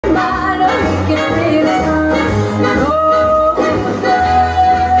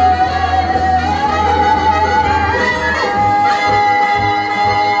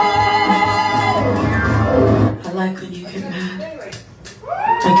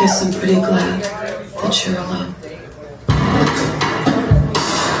I guess I'm pretty glad that you're alone.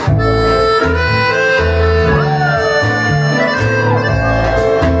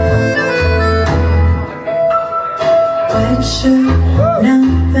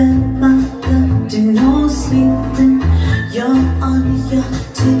 No sleeping, you're on your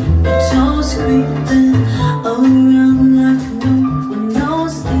tiptoes, creeping around like no one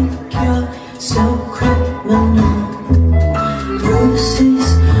knows. Think you're so criminal. Bruises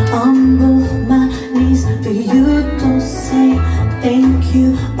on both my knees, but you don't say thank you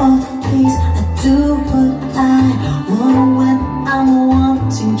or please. I do what I want when I'm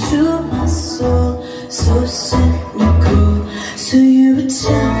wanting to. My soul so cynical. So you're a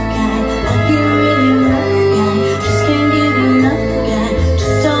tough guy, like you're really rough guy. Just can't get enough guy,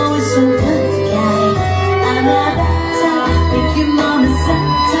 just always so tough guy. I'm a bad type, make your mama sad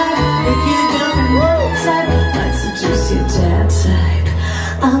type, make your girlfriend love type, might seduce your dad type.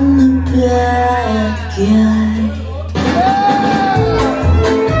 I'm the bad guy.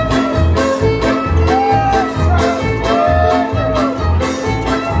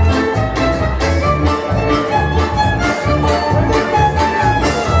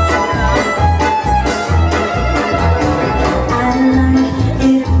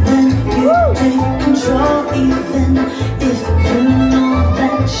 Even if you know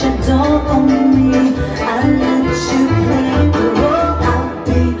that you don't own me, I let you play the role. I'll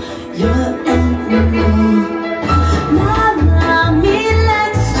be your enemy. My mommy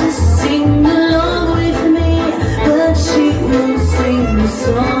likes to sing along with me, but she won't sing the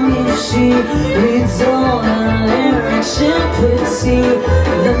song if she reads all her lyrics in pity.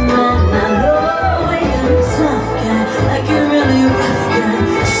 The man I know, you're a tough guy, like you're really rough guy.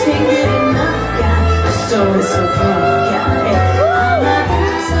 Just can't get enough guy. Always so tough guy. I'm a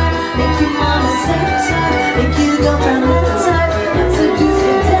bad type, make your mama sad type, make you go round the type, and seduce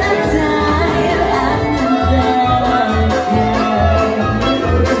your dad type. I'm the bad guy.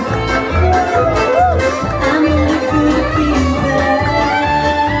 I'm really good at being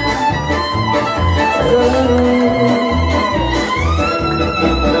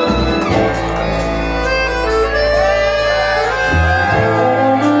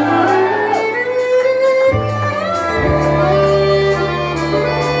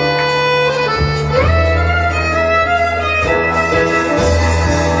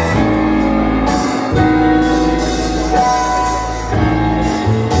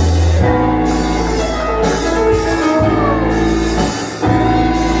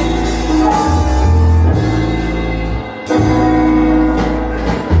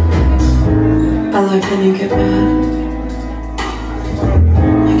I like when you get mad.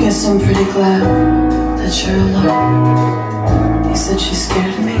 I guess I'm pretty glad that you're alone. You said she's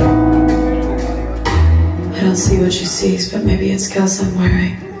scared of me. I don't see what she sees, but maybe it's 'cause I'm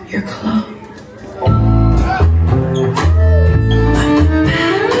wearing your clothes.